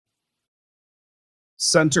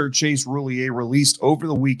center Chase Roullier released over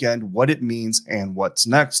the weekend, what it means, and what's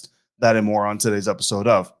next. That and more on today's episode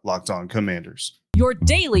of Locked On Commanders. Your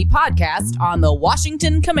daily podcast on the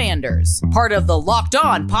Washington Commanders, part of the Locked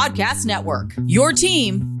On Podcast Network. Your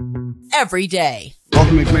team every day.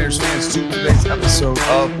 Welcome, Commanders fans, to today's episode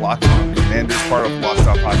of Locked On Commanders, part of Locked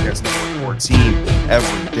On Podcast Network, your team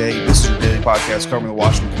every day. This is your daily podcast covering the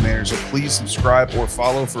Washington Commanders, so please subscribe or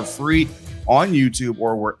follow for free on YouTube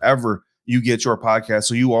or wherever you get your podcast,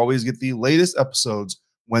 so you always get the latest episodes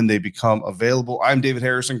when they become available. I'm David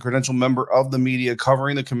Harrison, credential member of the media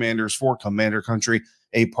covering the Commanders for Commander Country,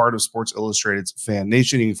 a part of Sports Illustrated's Fan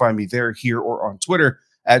Nation. You can find me there, here, or on Twitter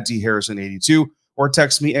at dharrison82, or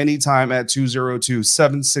text me anytime at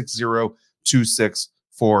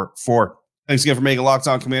 202-760-2644. Thanks again for making Locked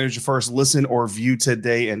On Commanders your first listen or view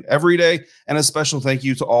today and every day. And a special thank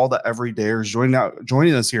you to all the everydayers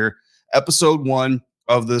joining us here. Episode 1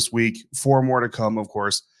 of this week. 4 more to come, of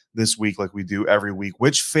course, this week, like we do every week.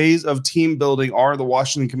 Which phase of team building are the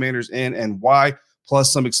Washington Commanders in, and why?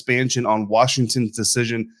 Plus some expansion on Washington's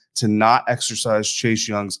decision to not exercise Chase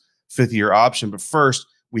Young's fifth-year option. But first,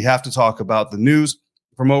 we have to talk about the news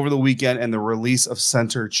from over the weekend and the release of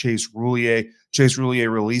center Chase Roullier. Chase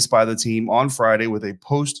Roullier released by the team on Friday with a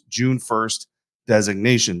post-June 1st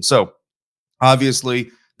designation. So,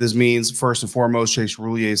 obviously, this means, first and foremost, Chase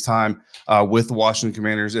Roulier's time with the Washington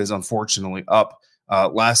Commanders is unfortunately up.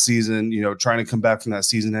 Last season, trying to come back from that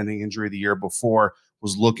season-ending injury the year before,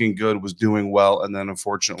 was looking good, was doing well, and then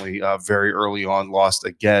unfortunately, very early on, lost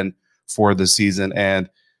again for the season. And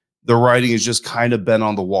the writing has just kind of been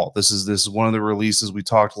on the wall. This is one of the releases we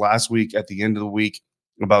talked last week at the end of the week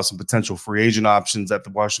about some potential free agent options that the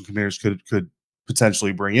Washington Commanders could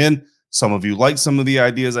potentially bring in. Some of you liked some of the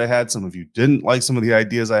ideas I had. Some of you didn't like some of the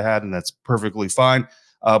ideas I had, and that's perfectly fine.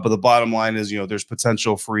 But the bottom line is, there's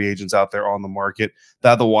potential free agents out there on the market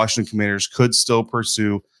that the Washington Commanders could still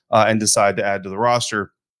pursue and decide to add to the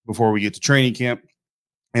roster before we get to training camp.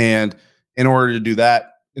 And in order to do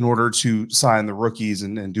that, in order to sign the rookies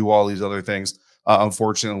and do all these other things,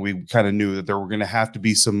 unfortunately, we kind of knew that there were going to have to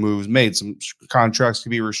be some moves made. Some contracts could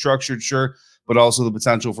be restructured, sure, but also the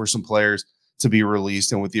potential for some players to be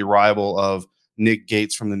released. And with the arrival of Nick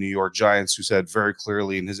Gates from the New York Giants, who said very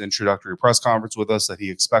clearly in his introductory press conference with us that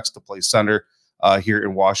he expects to play center here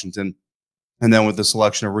in Washington. And then with the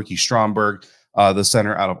selection of Ricky Stromberg, the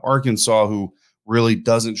center out of Arkansas, who really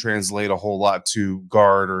doesn't translate a whole lot to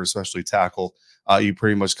guard or especially tackle, you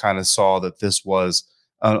pretty much kind of saw that this was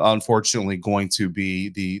unfortunately going to be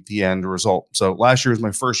the end result. So last year was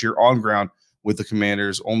my first year on ground with the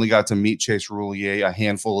Commanders. Only got to meet Chase Roullier a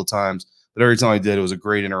handful of times, but every time I did, it was a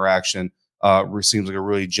great interaction. Seems like a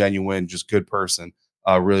really genuine, just good person.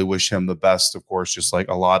 Really wish him the best, of course, just like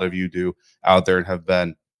a lot of you do out there and have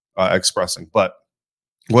been expressing. But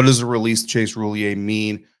what does the release Chase Roullier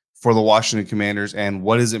mean for the Washington Commanders, and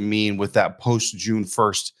what does it mean with that post-June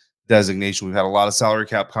 1st designation? We've had a lot of salary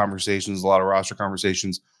cap conversations, a lot of roster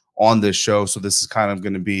conversations on this show, so this is kind of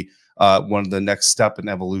going to be one of the next step in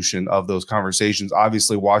evolution of those conversations.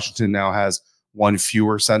 Obviously, Washington now has one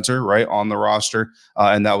fewer center, right, on the roster.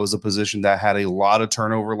 And that was a position that had a lot of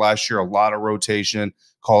turnover last year, a lot of rotation,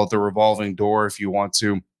 call it the revolving door if you want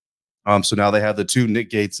to. So now they have the two, Nick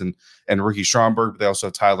Gates and Ricky Stromberg, but they also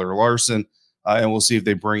have Tyler Larson. And we'll see if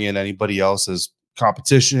they bring in anybody else as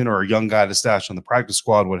competition or a young guy to stash on the practice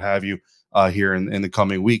squad, what have you, here in the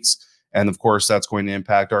coming weeks. And of course, that's going to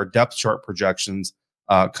impact our depth chart projections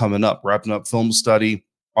coming up, wrapping up film study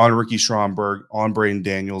on Ricky Stromberg, on Braden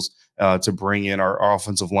Daniels, to bring in our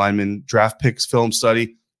offensive lineman draft picks film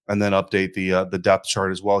study, and then update the depth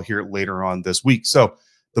chart as well here later on this week. So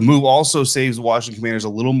the move also saves the Washington Commanders a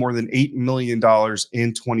little more than $8 million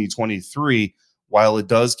in 2023, while it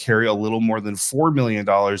does carry a little more than $4 million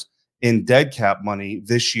in dead cap money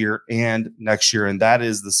this year and next year. And that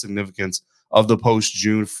is the significance of the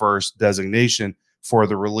post-June 1st designation for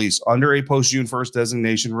the release. Under a post-June 1st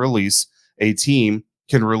designation release, a team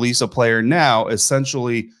can release a player now,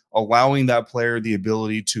 essentially allowing that player the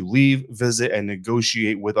ability to leave, visit, and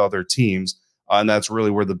negotiate with other teams. And that's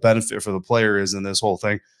really where the benefit for the player is in this whole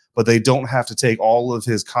thing. But they don't have to take all of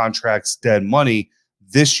his contract's dead money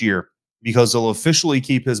this year, because they'll officially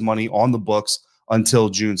keep his money on the books until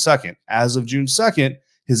June 2nd. As of June 2nd,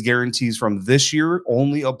 his guarantees from this year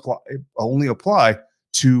only apply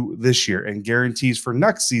to this year, and guarantees for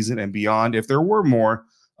next season and beyond, if there were more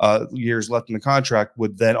years left in the contract,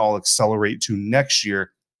 would then all accelerate to next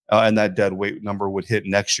year. And that dead weight number would hit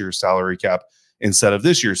next year's salary cap instead of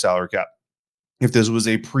this year's salary cap. If this was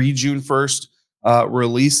a pre-June 1st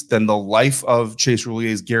release, then the life of Chase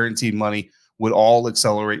Roulier's guaranteed money would all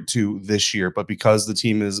accelerate to this year. But because the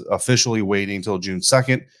team is officially waiting until June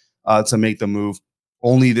 2nd to make the move,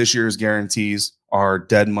 only this year's guarantees are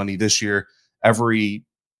dead money this year. Every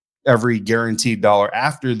guaranteed dollar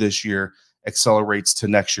after this year accelerates to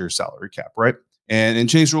next year's salary cap, right? And in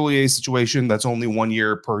Chase Roulier's situation, that's only 1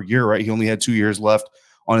 year per year, right? He only had 2 years left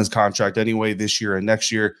on his contract anyway, this year and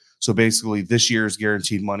next year. So basically, this year's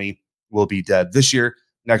guaranteed money will be dead this year.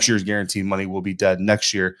 Next year's guaranteed money will be dead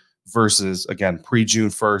next year. Versus, again, pre-June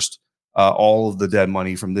 1st, all of the dead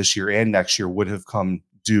money from this year and next year would have come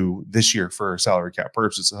due this year for salary cap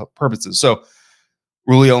purposes. So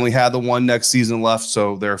Roullier only had the one next season left,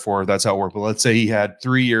 so therefore that's how it worked. But let's say he had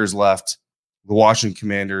 3 years left. The Washington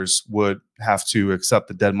Commanders would have to accept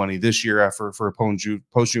the dead money this year for a post-June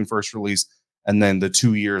 1st release, and then the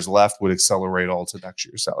 2 years left would accelerate all to next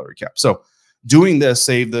year's salary cap. So doing this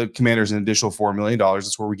saved the Commanders an additional $4 million.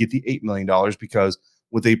 That's where we get the $8 million, because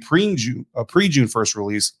with a pre-June 1st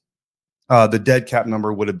release, the dead cap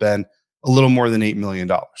number would have been a little more than $8 million.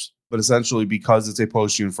 But essentially, because it's a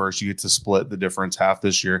post-June 1st, you get to split the difference, half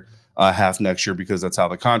this year, half next year, because that's how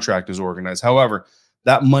the contract is organized. However,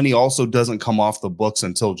 that money also doesn't come off the books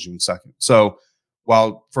until June 2nd. So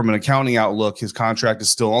while from an accounting outlook, his contract is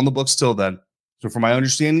still on the books till then. So from my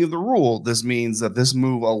understanding of the rule, this means that this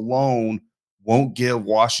move alone won't give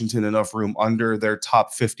Washington enough room under their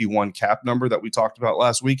top 51 cap number that we talked about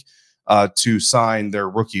last week to sign their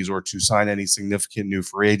rookies or to sign any significant new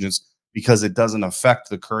free agents, because it doesn't affect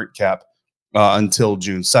the current cap until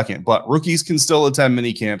June 2nd. But rookies can still attend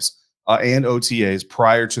mini camps and OTAs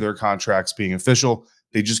prior to their contracts being official.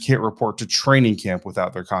 They just can't report to training camp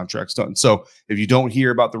without their contracts done. So if you don't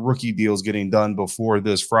hear about the rookie deals getting done before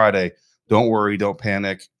this Friday, don't worry, don't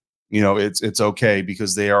panic. It's okay,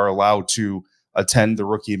 because they are allowed to attend the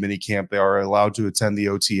rookie mini camp. They are allowed to attend the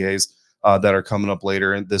OTAs that are coming up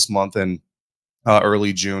later in this month and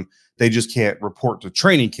early June. They just can't report to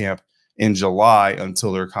training camp in July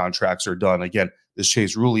until their contracts are done. Again, this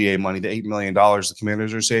Chase Roullier money, the $8 million the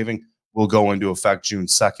Commanders are saving, will go into effect June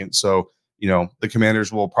 2nd. So, the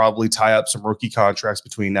Commanders will probably tie up some rookie contracts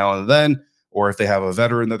between now and then, or if they have a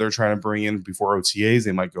veteran that they're trying to bring in before OTAs,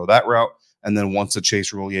 they might go that route. And then once the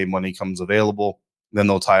Chase Roullier money comes available, then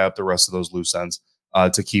they'll tie up the rest of those loose ends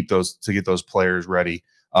to get those players ready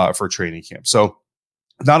for training camp. So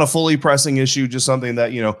not a fully pressing issue, just something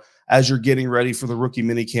that, as you're getting ready for the rookie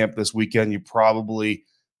mini camp this weekend, you probably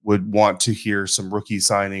would want to hear some rookie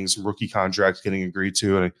signings, some rookie contracts getting agreed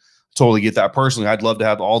to. And I totally get that personally. I'd love to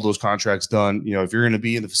have all those contracts done. If you're going to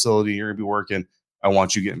be in the facility, you're going to be working, I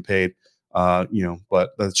want you getting paid,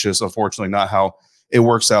 but that's just unfortunately not how it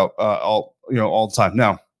works out all the time.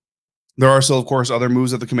 Now, there are still, of course, other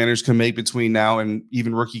moves that the Commanders can make between now and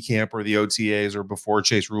even rookie camp or the OTAs or before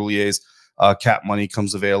Chase Roulier's cap money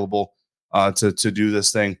comes available to do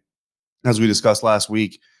this thing. As we discussed last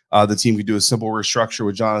week, the team could do a simple restructure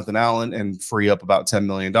with Jonathan Allen and free up about $10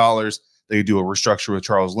 million. They could do a restructure with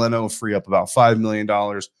Charles Leno, free up about $5 million,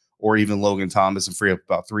 or even Logan Thomas and free up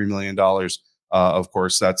about $3 million. Of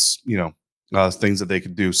course, that's, things that they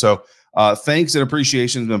could do. So thanks and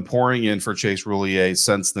appreciation has been pouring in for Chase Roullier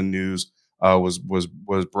since the news was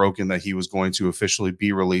broken that he was going to officially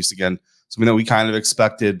be released again. Something that we kind of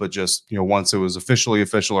expected, but just, once it was officially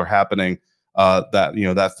official or happening,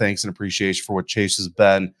 that thanks and appreciation for what Chase has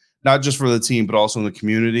been, not just for the team, but also in the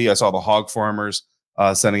community. I saw the hog farmers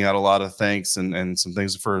sending out a lot of thanks and some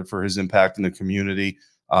things for his impact in the community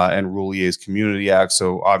and Roulier's Community Act.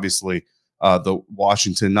 So obviously the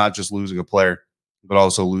Washington, not just losing a player, but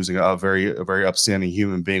also losing a very upstanding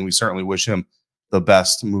human being. We certainly wish him the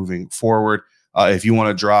best moving forward. If you want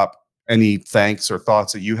to drop any thanks or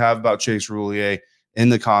thoughts that you have about Chase Roullier in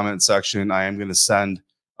the comment section, I am going to send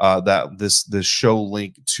this show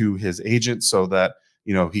link to his agent so that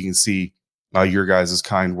he can see your guys'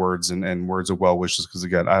 kind words and words of well wishes. Because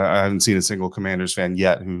again, I haven't seen a single Commanders fan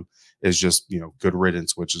yet who is just good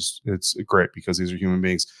riddance, which it's great, because these are human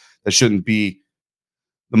beings. That shouldn't be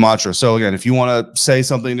the mantra. So again, if you want to say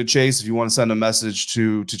something to Chase, if you want to send a message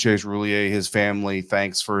to Chase Roullier, his family,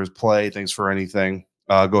 thanks for his play, thanks for anything,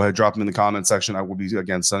 go ahead, drop him in the comment section. I will be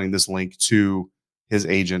again sending this link to his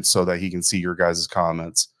agent so that he can see your guys'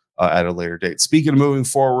 comments at a later date. Speaking of moving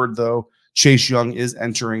forward, though, Chase Young is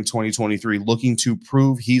entering 2023 looking to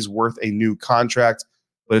prove he's worth a new contract,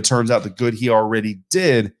 but it turns out the good he already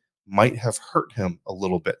did might have hurt him a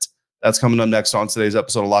little bit. That's coming up next on today's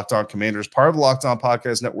episode of Locked On Commanders, part of the Locked On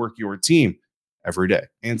Podcast Network, your team every day.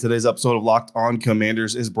 And today's episode of Locked On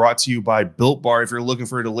Commanders is brought to you by Built Bar. If you're looking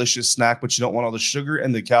for a delicious snack, but you don't want all the sugar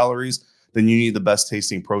and the calories, then you need the best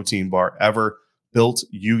tasting protein bar ever. Built,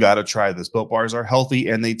 you got to try this. Built bars are healthy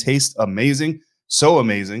and they taste amazing. So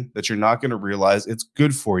amazing that you're not going to realize it's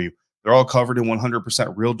good for you. They're all covered in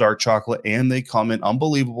 100% real dark chocolate and they come in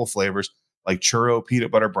unbelievable flavors like churro,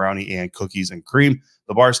 peanut butter brownie, and cookies and cream.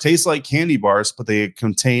 The bars taste like candy bars, but they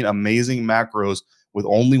contain amazing macros with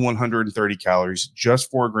only 130 calories, just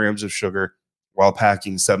 4 grams of sugar, while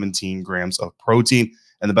packing 17 grams of protein.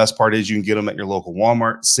 And the best part is you can get them at your local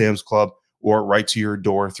Walmart, Sam's Club, or right to your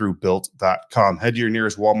door through built.com. Head to your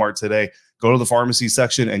nearest Walmart today, go to the pharmacy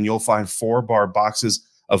section, and you'll find 4-bar boxes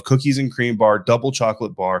of cookies and cream bar, double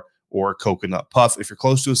chocolate bar, or coconut puff. If you're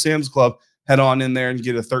close to a Sam's Club, head on in there and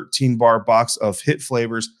get a 13-bar box of hit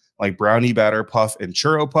flavors like brownie batter puff and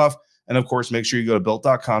churro puff. And of course, make sure you go to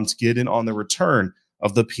built.com to get in on the return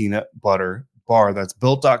of the peanut butter bar. That's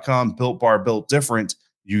built.com, built bar, built different.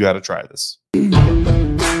 You got to try this.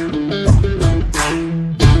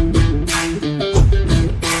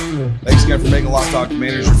 Thanks again for making Locked On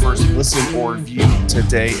Commanders your first listen or view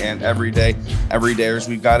today and every day. Every day,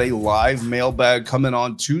 we've got a live mailbag coming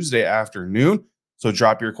on Tuesday afternoon. So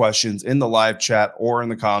drop your questions in the live chat or in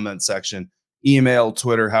the comment section, email,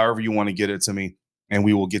 Twitter, however you want to get it to me, and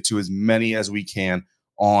we will get to as many as we can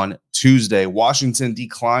on Tuesday. Washington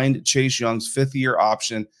declined Chase Young's fifth-year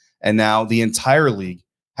option, and now the entire league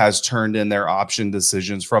has turned in their option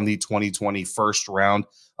decisions from the 2020 first round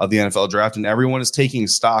of the NFL draft, and everyone is taking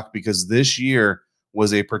stock because this year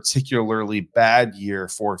was a particularly bad year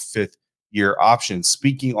for fifth-year options.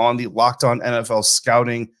 Speaking on the Locked On NFL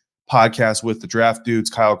Scouting podcast with the Draft Dudes,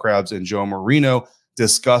 Kyle Krabs and Joe Marino,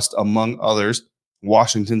 discussed, among others,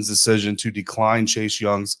 Washington's decision to decline Chase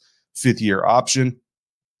Young's fifth-year option.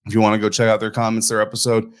 If you want to go check out their comments, their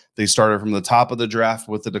episode, they started from the top of the draft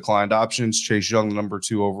with the declined options. Chase Young, the number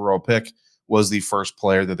 2 overall pick, was the first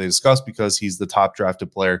player that they discussed because he's the top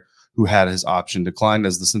drafted player who had his option declined,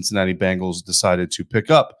 as the Cincinnati Bengals decided to pick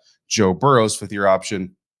up Joe Burrow's fifth-year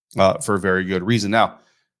option for a very good reason. Now,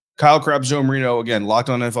 Kyle Krabs, Joe Marino, again, Locked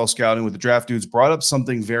On NFL Scouting with the Draft Dudes, brought up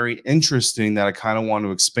something very interesting that I kind of want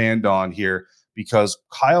to expand on here, because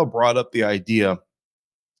Kyle brought up the idea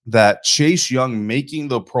that Chase Young making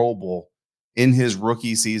the Pro Bowl in his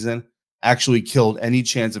rookie season actually killed any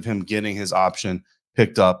chance of him getting his option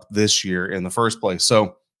picked up this year in the first place.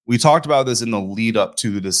 So we talked about this in the lead up to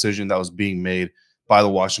the decision that was being made by the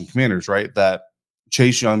Washington Commanders, right? That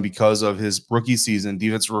Chase Young, because of his rookie season,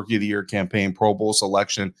 Defensive Rookie of the Year campaign, Pro Bowl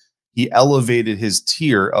selection, he elevated his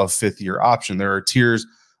tier of fifth-year option. There are tiers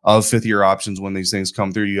of fifth-year options when these things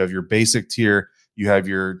come through. You have your basic tier, you have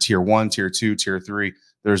your tier 1, tier 2, tier 3.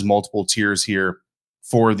 There's multiple tiers here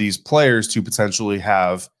for these players to potentially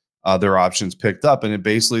have their options picked up, and it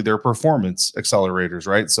basically their performance accelerators,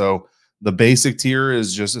 right? So the basic tier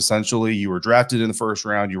is just essentially you were drafted in the first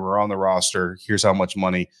round, you were on the roster, here's how much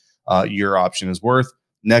money your option is worth.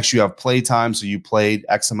 Next, you have play time, so you played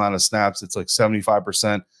X amount of snaps. It's like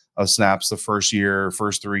 75% of snaps the first year,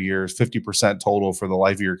 first 3 years, 50% total for the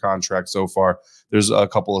life of your contract so far. There's a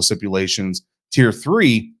couple of stipulations. Tier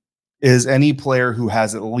 3 is any player who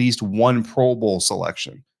has at least one Pro Bowl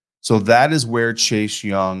selection. So that is where Chase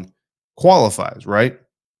Young qualifies, right?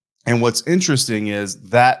 And what's interesting is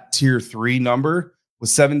that tier 3 number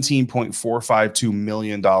was $17.452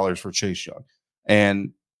 million for Chase Young.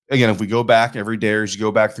 And again, if we go back every day, as you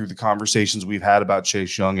go back through the conversations we've had about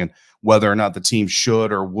Chase Young and whether or not the team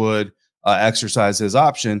should or would exercise his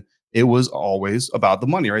option, it was always about the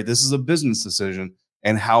money, right? This is a business decision,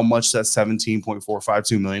 and how much that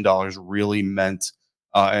 $17.452 million really meant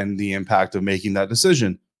and the impact of making that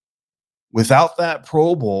decision. Without that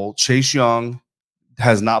Pro Bowl, Chase Young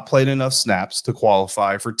has not played enough snaps to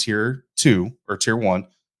qualify for tier 2 or tier 1.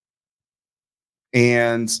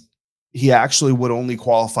 And he actually would only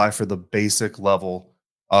qualify for the basic level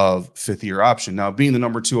of fifth-year option. Now, being the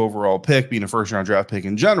number 2 overall pick, being a first-round draft pick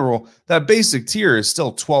in general, that basic tier is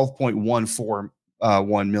still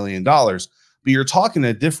 $12.141 million. But you're talking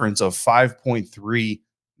a difference of $5.3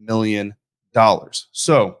 million.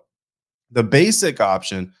 So the basic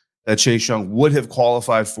option that Chase Young would have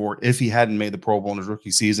qualified for if he hadn't made the Pro Bowl in his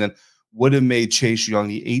rookie season would have made Chase Young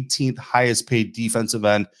the 18th highest paid defensive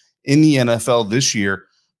end in the NFL this year,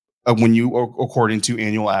 according to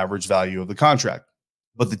annual average value of the contract.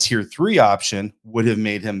 But the tier 3 option would have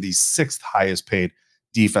made him the 6th highest paid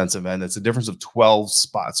defensive end. That's a difference of 12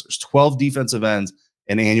 spots. There's 12 defensive ends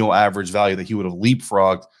in annual average value that he would have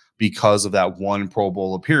leapfrogged because of that one Pro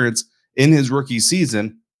Bowl appearance in his rookie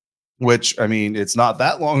season, which, I mean, it's not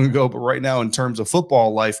that long ago, but right now in terms of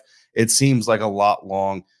football life, it seems like a lot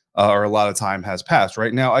of time has passed.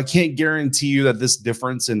 Right now, I can't guarantee you that this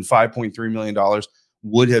difference in $5.3 million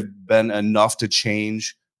would have been enough to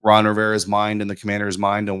change Ron Rivera's mind and the Commander's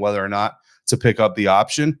mind on whether or not to pick up the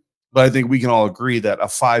option. But I think we can all agree that a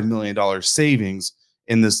 $5 million savings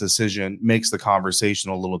in this decision makes the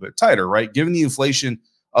conversation a little bit tighter, right? Given the inflation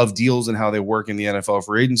of deals and how they work in the NFL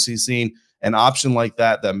free agency scene, an option like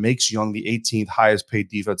that makes Young the 18th highest paid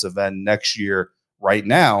defensive end next year right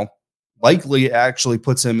now likely actually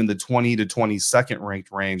puts him in the 20 to 22nd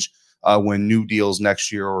ranked range when new deals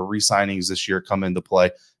next year or re-signings this year come into play,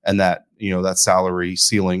 and that that salary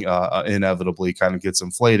ceiling inevitably kind of gets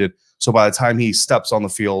inflated. So by the time he steps on the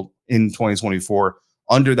field in 2024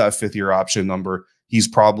 under that fifth-year option number, he's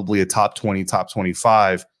probably a top 20, top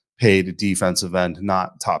 25 paid defensive end,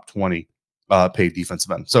 not top 20 paid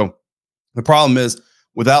defensive end. So the problem is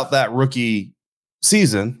without that rookie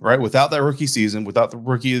season, right? Without that rookie season, without the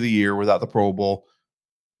rookie of the year, without the Pro Bowl,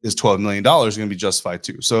 is $12 million going to be justified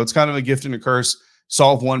too. So it's kind of a gift and a curse.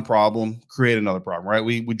 Solve one problem, create another problem, right?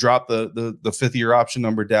 We drop the fifth year option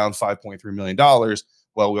number down $5.3 million.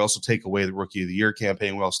 Well, we also take away the rookie of the year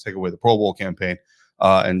campaign. We also take away the Pro Bowl campaign.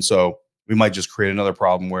 And so we might just create another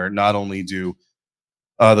problem where not only do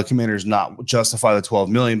the Commanders not justify the $12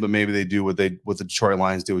 million, but maybe they do what the Detroit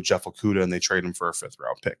Lions do with Jeff Okudah, and they trade him for a fifth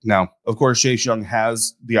round pick. Now, of course, Chase Young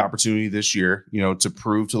has the opportunity this year, to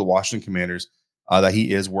prove to the Washington Commanders that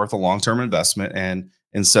he is worth a long-term investment. And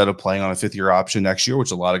instead of playing on a fifth-year option next year,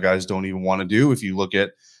 which a lot of guys don't even want to do, if you look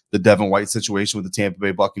at the Devin White situation with the Tampa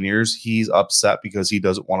Bay Buccaneers, he's upset because he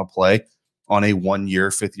doesn't want to play on a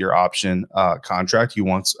 1-year, fifth-year option contract. He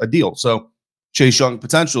wants a deal. So Chase Young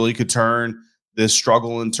potentially could turn this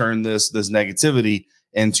struggle and turn this negativity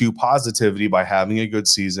into positivity by having a good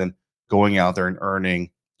season, going out there and earning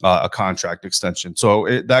a contract extension.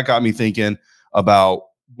 So that got me thinking about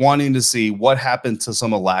wanting to see what happened to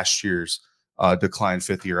some of last year's declined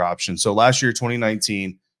fifth-year options. So last year,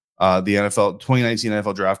 2019, the 2019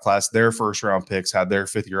 NFL draft class, their first-round picks had their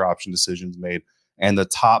fifth-year option decisions made, and the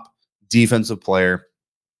top defensive player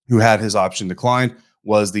who had his option declined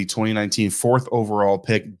was the 2019 fourth overall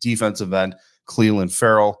pick defensive end Clelin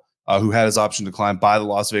Ferrell, who had his option declined by the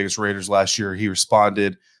Las Vegas Raiders last year. He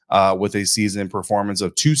responded with a season performance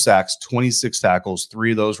of 2 sacks, 26 tackles,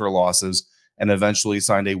 3 of those were losses, and eventually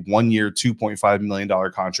signed a 1-year, $2.5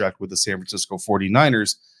 million contract with the San Francisco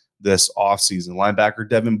 49ers this offseason. Linebacker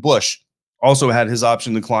Devin Bush also had his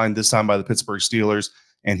option declined, this time by the Pittsburgh Steelers,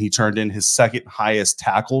 and he turned in his second highest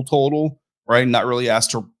tackle total, right? Not really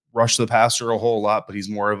asked to rush the passer a whole lot, but he's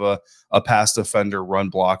more of a pass defender, run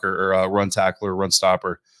blocker, or a run tackler, run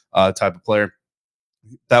stopper type of player.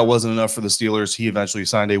 That wasn't enough for the Steelers. He eventually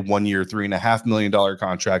signed a 1-year, $3.5 million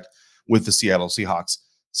contract with the Seattle Seahawks.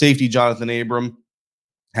 Safety Jonathan Abram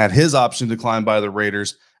had his option declined by the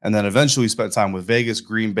Raiders, and then eventually spent time with Vegas,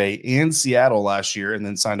 Green Bay, and Seattle last year, and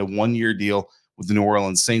then signed a 1-year deal with the New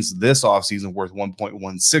Orleans Saints this offseason worth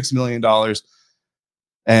 $1.16 million.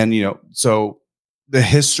 And, so the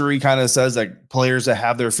history kind of says that players that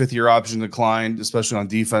have their fifth-year option declined, especially on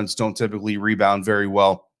defense, don't typically rebound very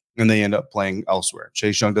well, and they end up playing elsewhere.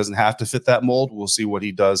 Chase Young doesn't have to fit that mold. We'll see what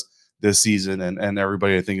he does this season, and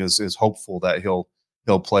everybody, I think, is hopeful that he'll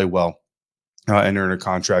play well and earn a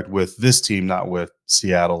contract with this team, not with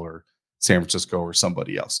Seattle or San Francisco or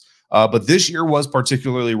somebody else. But this year was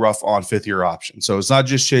particularly rough on fifth-year option. So it's not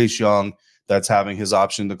just Chase Young that's having his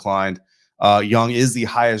option declined. Young is the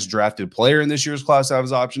highest drafted player in this year's class to have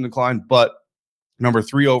his option declined, but number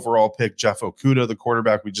 3 overall pick, Jeff Okudah, the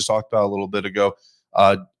quarterback we just talked about a little bit ago,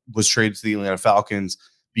 was traded to the Atlanta Falcons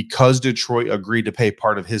because Detroit agreed to pay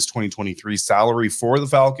part of his 2023 salary for the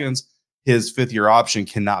Falcons. His fifth-year option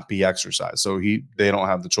cannot be exercised. So they don't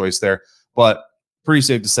have the choice there. But pretty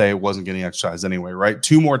safe to say it wasn't getting exercised anyway, right?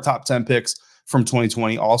 2 more top 10 picks from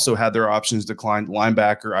 2020 also had their options declined.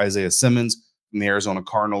 Linebacker Isaiah Simmons from the Arizona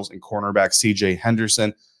Cardinals and cornerback CJ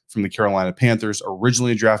Henderson from the Carolina Panthers,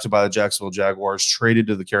 originally drafted by the Jacksonville Jaguars, traded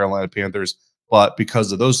to the Carolina Panthers. But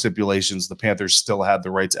because of those stipulations, the Panthers still had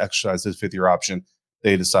the right to exercise his fifth-year option.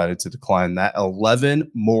 They decided to decline that.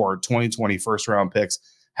 11 more 2020 first-round picks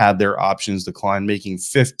had their options declined, making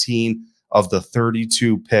 15 of the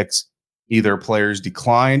 32 picks either players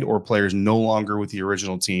declined or players no longer with the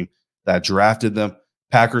original team that drafted them.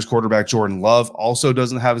 Packers quarterback Jordan Love also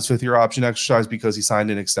doesn't have his fifth-year option exercised because he signed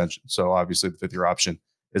an extension. So obviously the fifth-year option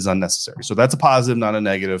is unnecessary. So that's a positive, not a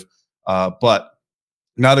negative, but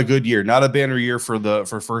not a good year, not a banner year for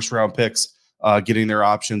first-round picks getting their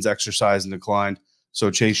options exercised and declined. So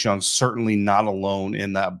Chase Young certainly not alone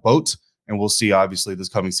in that boat. And we'll see, obviously, this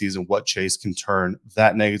coming season what Chase can turn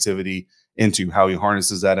that negativity into, how he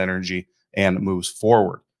harnesses that energy and moves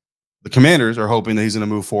forward. The Commanders are hoping that he's going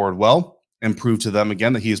to move forward well and prove to them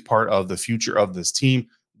again that he is part of the future of this team.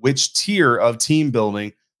 Which tier of team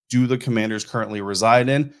building do the Commanders currently reside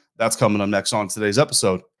in? That's coming up next on today's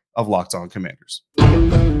episode of Locked On Commanders. All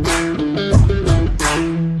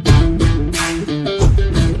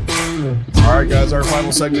right, guys, our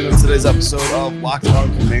final segment of today's episode of Locked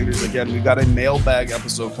On Commanders. Again, we've got a mailbag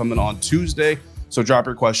episode coming on Tuesday. So drop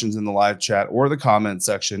your questions in the live chat or the comment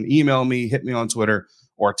section. Email me, hit me on Twitter,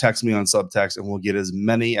 or text me on subtext, and we'll get as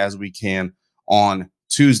many as we can on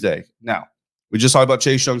Tuesday. Now, we just talked about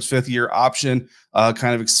Chase Young's fifth-year option,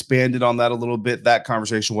 kind of expanded on that a little bit. That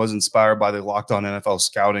conversation was inspired by the Locked On NFL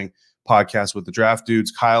Scouting podcast with the Draft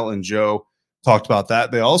Dudes. Kyle and Joe talked about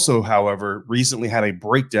that. They also, however, recently had a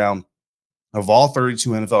breakdown of all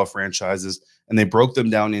 32 NFL franchises, and they broke them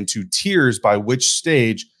down into tiers by which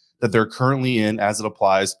stage that they're currently in as it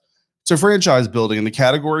applies to franchise building. And the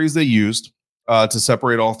categories they used to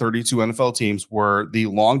separate all 32 NFL teams were the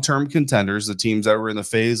long-term contenders, the teams that were in the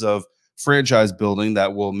phase of franchise building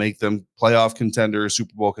that will make them playoff contenders,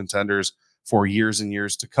 Super Bowl contenders for years and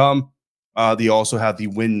years to come. They also have the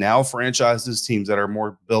win now franchises, teams that are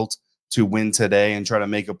more built to win today and try to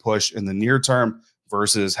make a push in the near term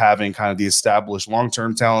versus having kind of the established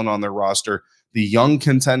long-term talent on their roster. The young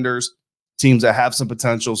contenders, teams that have some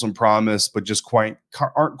potential, some promise, but just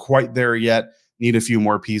aren't quite there yet, need a few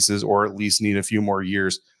more pieces or at least need a few more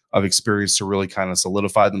years of experience to really kind of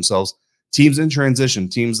solidify themselves. Teams in transition,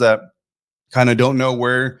 teams that kind of don't know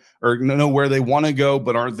where they want to go,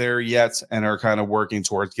 but aren't there yet and are kind of working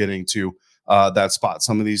towards getting to that spot.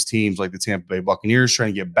 Some of these teams like the Tampa Bay Buccaneers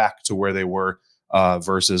trying to get back to where they were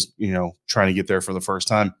versus, trying to get there for the first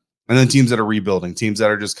time. And then teams that are rebuilding, teams that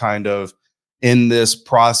are just kind of in this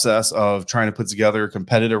process of trying to put together a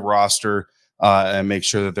competitive roster and make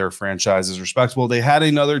sure that their franchise is respectable. They had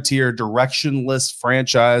another tier, directionless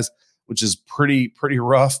franchise, which is pretty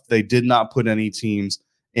rough. They did not put any teams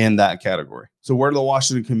in that category. So where do the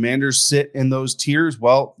Washington Commanders sit in those tiers?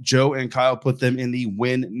 Well, Joe and Kyle put them in the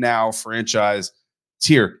win now franchise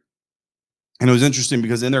tier. And it was interesting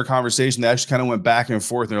because in their conversation, they actually kind of went back and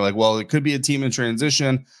forth. They're like, well, it could be a team in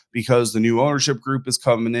transition because the new ownership group is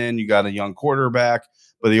coming in. You got a young quarterback,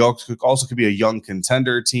 but they also could be a young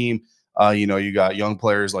contender team. You got young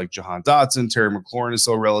players like Jahan Dotson, Terry McLaurin is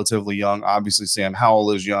still relatively young. Obviously, Sam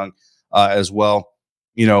Howell is young as well.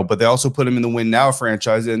 But they also put him in the win now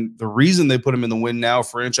franchise. And the reason they put him in the win now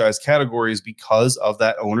franchise category is because of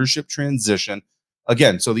that ownership transition.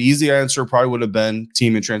 Again, so the easy answer probably would have been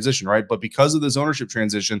team in transition, right? But because of this ownership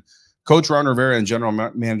transition, Coach Ron Rivera and General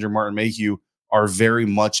Manager Martin Mayhew are very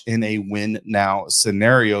much in a win now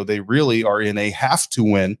scenario. They really are in a have to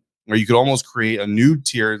win, or you could almost create a new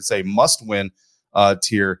tier and say must win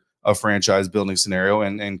tier of franchise building scenario.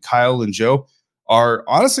 And Kyle and Joe are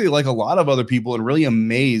honestly, like a lot of other people, and really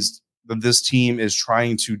amazed that this team is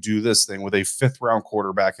trying to do this thing with a 5th round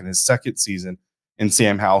quarterback in his second season in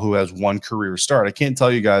Sam Howell, who has one career start. I can't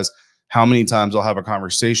tell you guys how many times I'll have a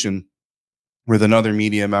conversation with another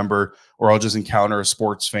media member, or I'll just encounter a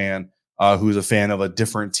sports fan who's a fan of a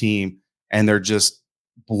different team, and they're just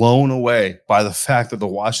blown away by the fact that the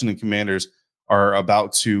Washington Commanders are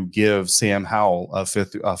about to give Sam Howell a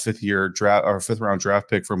fifth round draft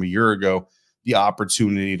pick from a year ago the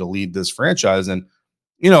opportunity to lead this franchise. And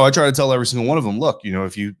I try to tell every single one of them, look,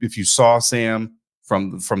 if you saw Sam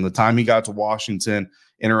from the time he got to Washington,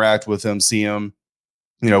 interact with him, see him,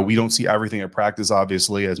 we don't see everything at practice,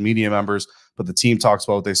 obviously, as media members, but the team talks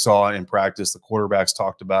about what they saw in practice. The quarterbacks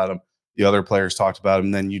talked about him. The other players talked about him.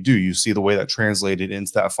 And then you see the way that translated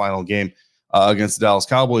into that final game against the Dallas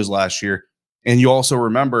Cowboys last year. And you also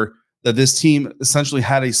remember that this team essentially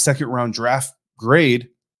had a 2nd round draft grade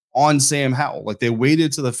on Sam Howell. Like, they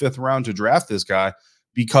waited to the 5th round to draft this guy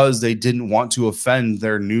because they didn't want to offend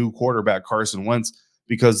their new quarterback, Carson Wentz,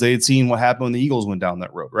 because they had seen what happened when the Eagles went down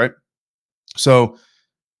that road, right? So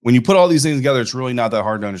when you put all these things together, it's really not that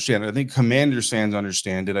hard to understand. I think Commanders fans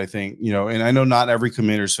understand it. I think, and I know not every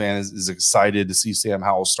Commanders fan is excited to see Sam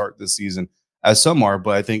Howell start this season, as some are,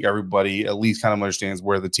 but I think everybody at least kind of understands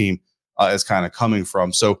where the team is kind of coming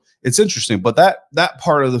from. So it's interesting. But that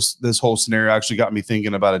part of this whole scenario actually got me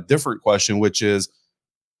thinking about a different question, which is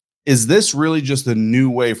this really just a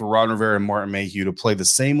new way for Ron Rivera and Martin Mayhew to play the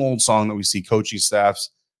same old song that we see coaching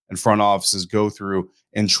staffs and front offices go through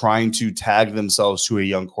and trying to tag themselves to a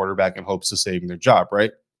young quarterback in hopes of saving their job,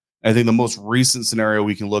 right? And I think the most recent scenario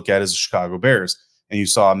we can look at is the Chicago Bears. And you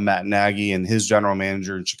saw Matt Nagy and his general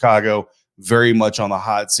manager in Chicago very much on the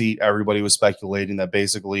hot seat. Everybody was speculating that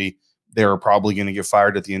basically they were probably going to get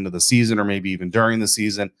fired at the end of the season or maybe even during the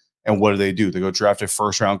season. And what do? They go draft a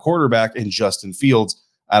 1st round quarterback in Justin Fields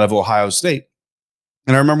out of Ohio State.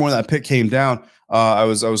 And I remember when that pick came down, I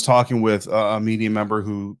was talking with a media member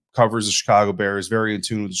who covers the Chicago Bears, very in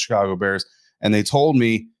tune with the Chicago Bears. And they told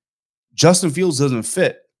me Justin Fields doesn't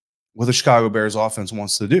fit what the Chicago Bears offense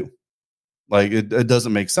wants to do. Like it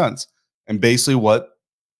doesn't make sense. And basically what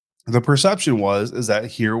the perception is that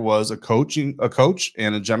here was a coach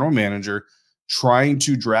and a general manager trying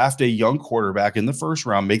to draft a young quarterback in the first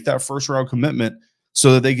round, make that first round commitment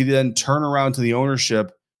so that they could then turn around to the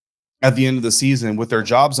ownership at the end of the season with their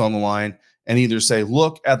jobs on the line and either say,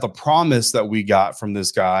 look at the promise that we got from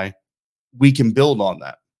this guy, we can build on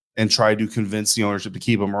that and try to convince the ownership to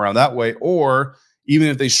keep him around that way. Or even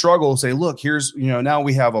if they struggle, say, look, here's, now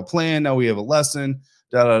we have a plan, now we have a lesson,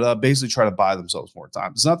 basically try to buy themselves more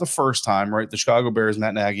time. It's not the first time, right? The Chicago Bears,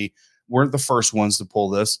 Matt Nagy, weren't the first ones to pull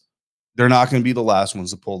this. They're not going to be the last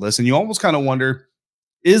ones to pull this. And you almost kind of wonder,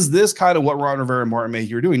 is this kind of what Ron Rivera and Martin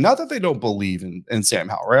Mayhew are doing? Not that they don't believe in Sam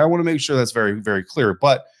Howell, right? I want to make sure that's very, very clear,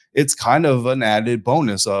 but it's kind of an added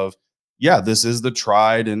bonus of, yeah, this is the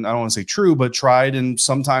tried, and I don't want to say true, but tried and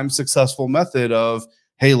sometimes successful method of,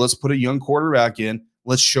 hey, let's put a young quarterback in.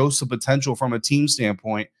 Let's show some potential from a team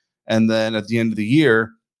standpoint. And then at the end of the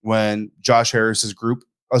year, when Josh Harris's group,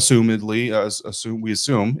 assumedly, we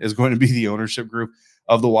assume, is going to be the ownership group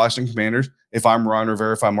of the Washington Commanders, if I'm Ron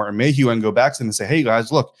Rivera, if I'm Martin Mayhew, and go back to them and say, hey,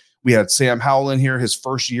 guys, look, we had Sam Howell in here his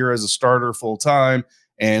first year as a starter full time.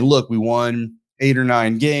 And look, we won 8 or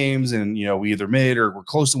 9 games, and we either made or we're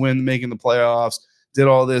close to making the playoffs, did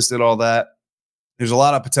all this, did all that. There's a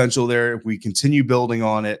lot of potential there. If we continue building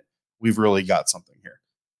on it, we've really got something here.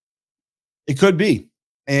 It could be.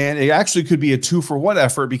 And it actually could be a 2-for-1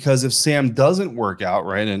 effort, because if Sam doesn't work out,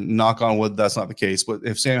 right, and knock on wood, that's not the case, but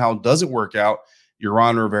if Sam Howell doesn't work out, you're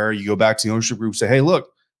Ron Rivera, you go back to the ownership group, say, hey,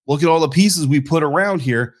 look at all the pieces we put around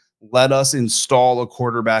here. Let us install a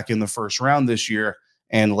quarterback in the first round this year,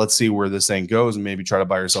 and let's see where this thing goes, and maybe try to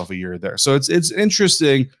buy yourself a year there. So it's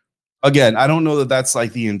interesting. Again, I don't know that that's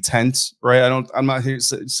like the intent, right? I'm not here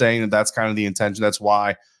saying that that's kind of the intention. That's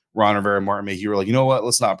why Ron Rivera and Martin Mayhew were like, you know what?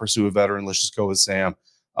 Let's not pursue a veteran. Let's just go with Sam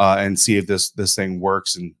and see if this thing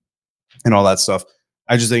works and all that stuff.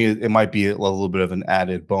 I just think it might be a little bit of an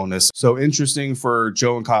added bonus. So interesting for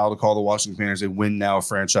Joe and Kyle to call the Washington Commanders a win now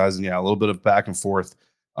franchise. And yeah, a little bit of back and forth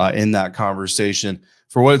in that conversation.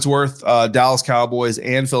 For what it's worth, Dallas Cowboys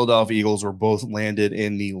and Philadelphia Eagles were both landed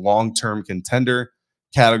in the long-term contender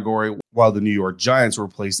category, while the New York Giants were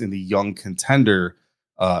placed in the young contender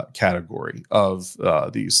category of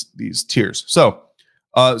these tiers. So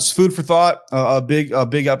it's food for thought, a big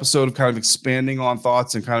episode of kind of expanding on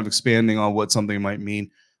thoughts and kind of expanding on what something might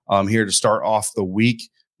mean here to start off the week.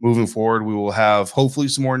 Moving forward, we will have hopefully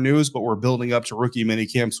some more news, but we're building up to rookie mini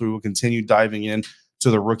camps. We will continue diving in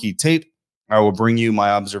to the rookie tape. I will bring you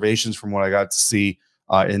my observations from what I got to see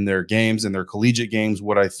in their games and their collegiate games,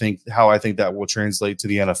 how I think that will translate to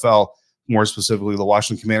the NFL, more specifically the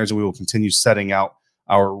Washington Commanders, and we will continue setting out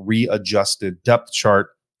our readjusted depth chart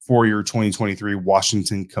for your 2023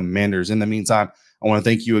 Washington Commanders. In the meantime, I want to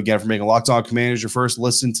thank you again for making Locked On Commanders your first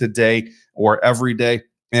listen today or every day.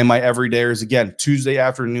 And my everydayers, again, Tuesday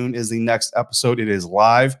afternoon is the next episode. It is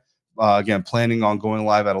live. Again, planning on going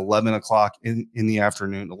live at 11 o'clock in the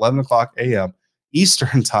afternoon, 11 o'clock a.m.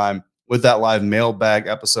 Eastern time with that live mailbag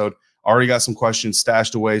episode. Already got some questions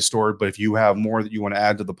stashed away, stored, but if you have more that you want to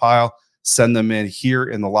add to the pile, send them in here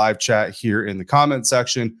in the live chat, here in the comment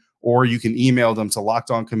section, or you can email them to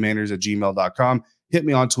lockedoncommanders@gmail.com. Hit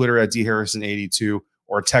me on Twitter at dharrison82,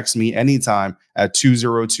 or text me anytime at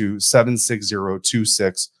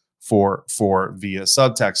 202-760-2644 via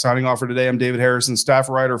subtext. Signing off for today, I'm David Harrison, staff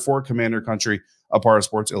writer for Commander Country, a part of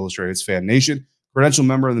Sports Illustrated's Fan Nation, credentialed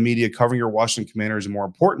member of the media covering your Washington Commanders, and more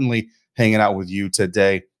importantly, hanging out with you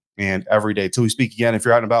today and every day. Till we speak again, if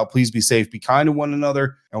you're out and about, please be safe, be kind to one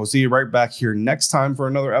another, and we'll see you right back here next time for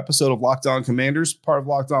another episode of Locked On Commanders, part of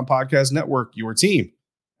Locked On Podcast Network, your team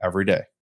every day.